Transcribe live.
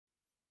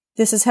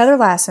This is Heather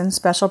Lassen,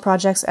 Special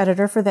Projects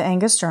Editor for the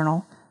Angus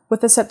Journal,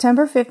 with the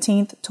September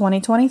 15th,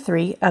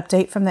 2023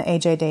 update from the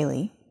AJ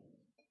Daily.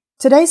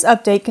 Today's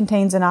update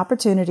contains an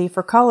opportunity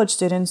for college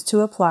students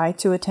to apply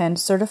to attend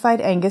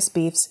Certified Angus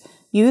Beef's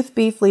Youth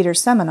Beef Leaders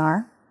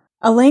Seminar,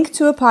 a link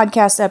to a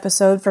podcast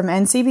episode from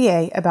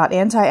NCBA about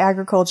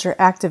anti-agriculture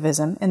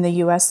activism in the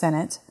U.S.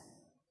 Senate,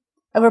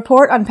 a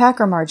report on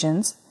packer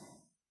margins,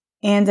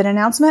 and an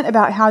announcement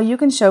about how you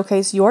can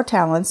showcase your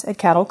talents at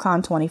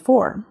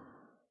CattleCon24.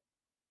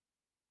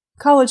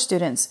 College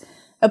students,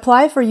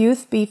 apply for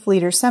Youth Beef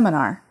Leaders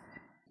Seminar.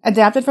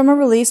 Adapted from a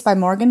release by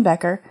Morgan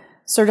Becker,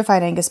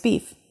 Certified Angus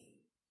Beef.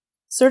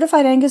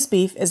 Certified Angus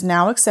Beef is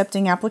now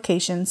accepting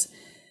applications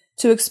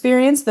to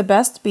experience the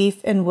best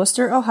beef in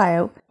Wooster,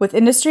 Ohio, with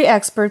industry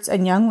experts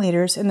and young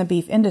leaders in the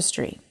beef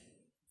industry.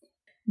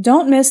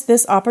 Don't miss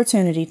this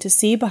opportunity to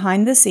see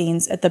behind the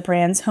scenes at the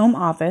brand's home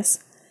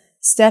office,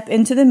 step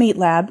into the meat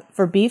lab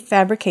for beef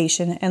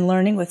fabrication and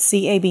learning with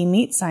CAB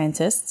meat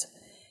scientists,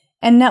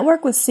 and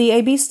network with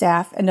CAB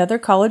staff and other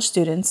college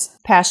students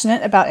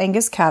passionate about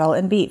Angus cattle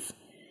and beef.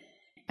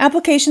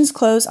 Applications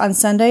close on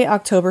Sunday,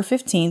 October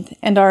 15th,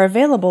 and are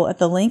available at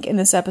the link in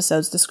this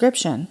episode's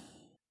description.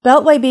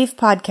 Beltway Beef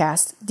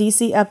Podcast,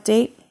 DC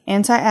Update,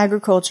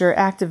 Anti-Agriculture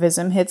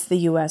Activism hits the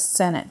U.S.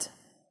 Senate.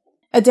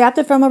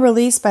 Adapted from a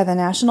release by the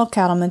National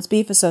Cattlemen's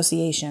Beef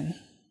Association.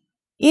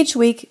 Each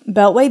week,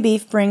 Beltway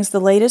Beef brings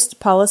the latest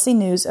policy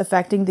news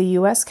affecting the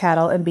U.S.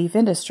 cattle and beef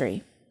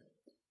industry.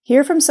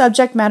 Hear from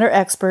subject matter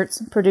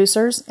experts,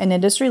 producers, and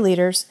industry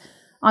leaders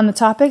on the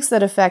topics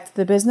that affect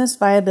the business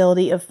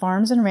viability of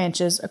farms and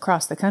ranches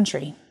across the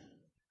country.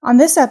 On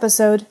this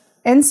episode,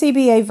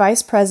 NCBA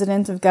Vice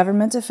President of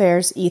Government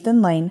Affairs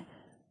Ethan Lane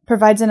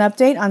provides an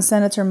update on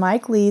Senator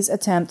Mike Lee's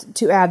attempt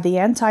to add the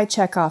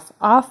Anti-Checkoff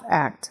Off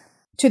Act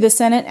to the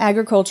Senate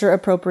Agriculture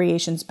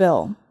Appropriations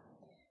Bill.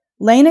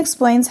 Lane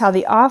explains how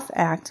the Off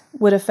Act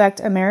would affect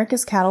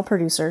America's cattle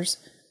producers,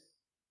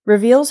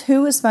 reveals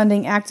who is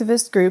funding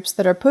activist groups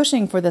that are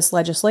pushing for this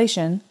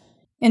legislation,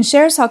 and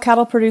shares how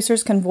cattle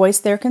producers can voice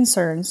their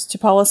concerns to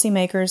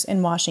policymakers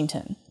in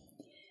Washington.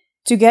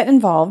 To get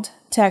involved,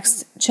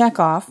 text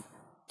CHECKOFF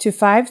to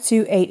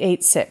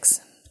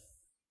 52886.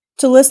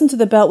 To listen to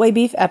the Beltway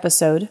Beef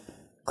episode,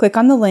 click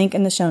on the link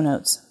in the show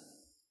notes.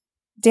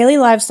 Daily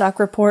Livestock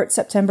Report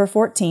September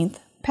 14th,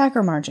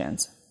 Packer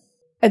Margins.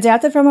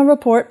 Adapted from a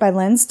report by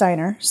Len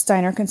Steiner,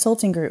 Steiner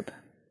Consulting Group.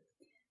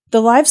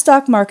 The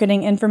Livestock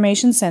Marketing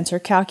Information Center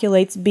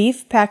calculates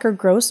beef packer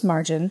gross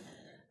margin,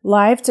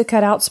 live to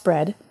cutout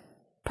spread,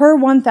 per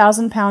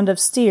 1,000 pound of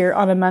steer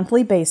on a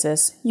monthly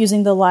basis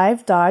using the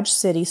live Dodge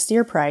City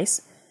steer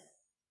price,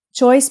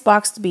 choice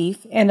boxed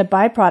beef, and a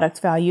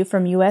byproduct value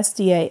from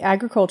USDA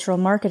Agricultural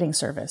Marketing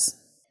Service.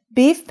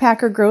 Beef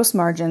packer gross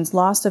margins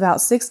lost about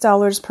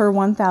 $6 per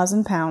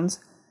 1,000 pounds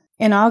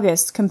in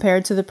August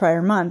compared to the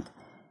prior month,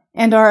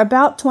 and are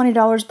about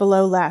 $20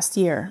 below last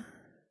year.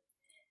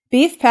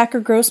 Beef packer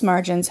gross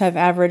margins have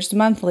averaged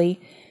monthly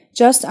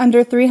just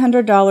under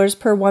 $300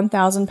 per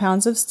 1,000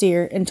 pounds of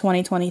steer in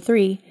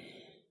 2023,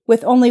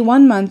 with only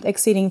one month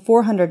exceeding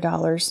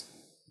 $400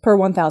 per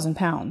 1,000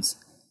 pounds.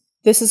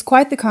 This is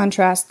quite the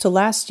contrast to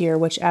last year,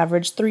 which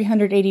averaged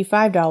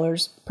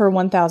 $385 per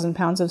 1,000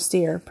 pounds of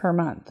steer per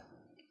month.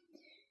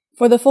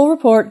 For the full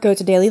report, go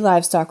to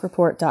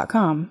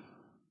dailylivestocksreport.com.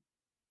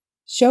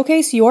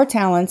 Showcase your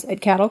talents at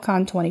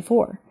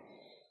CattleCon24.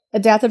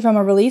 Adapted from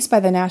a release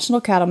by the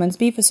National Cattlemen's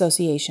Beef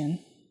Association.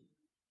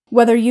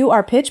 Whether you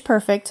are pitch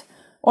perfect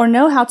or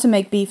know how to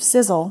make beef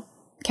sizzle,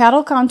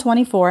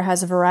 CattleCon24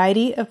 has a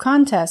variety of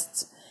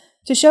contests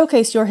to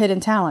showcase your hidden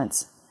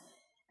talents.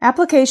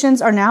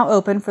 Applications are now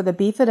open for the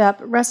Beef It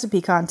Up Recipe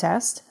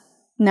Contest,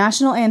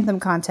 National Anthem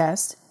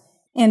Contest,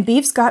 and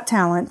Beef's Got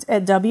Talent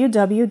at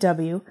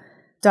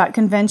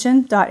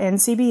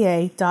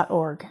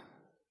www.convention.ncba.org.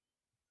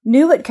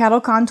 New at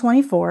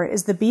CattleCon24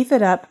 is the Beef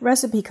It Up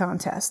Recipe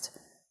Contest,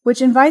 which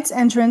invites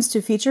entrants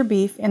to feature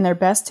beef in their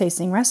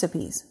best-tasting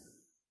recipes.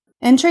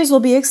 Entries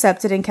will be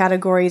accepted in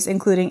categories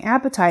including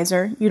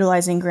appetizer,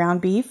 utilizing ground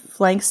beef,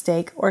 flank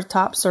steak, or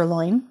top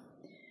sirloin,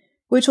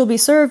 which will be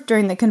served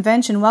during the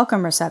convention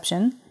welcome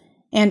reception,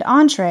 and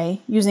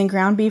entree, using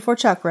ground beef or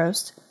chuck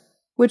roast,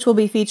 which will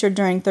be featured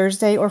during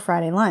Thursday or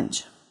Friday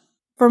lunch.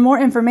 For more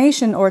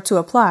information or to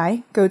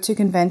apply, go to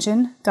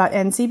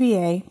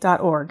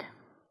convention.ncba.org.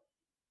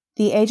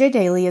 The AJ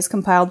Daily is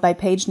compiled by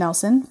Paige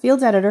Nelson,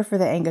 field editor for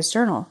the Angus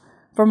Journal.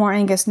 For more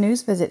Angus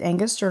news, visit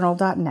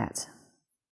angusjournal.net.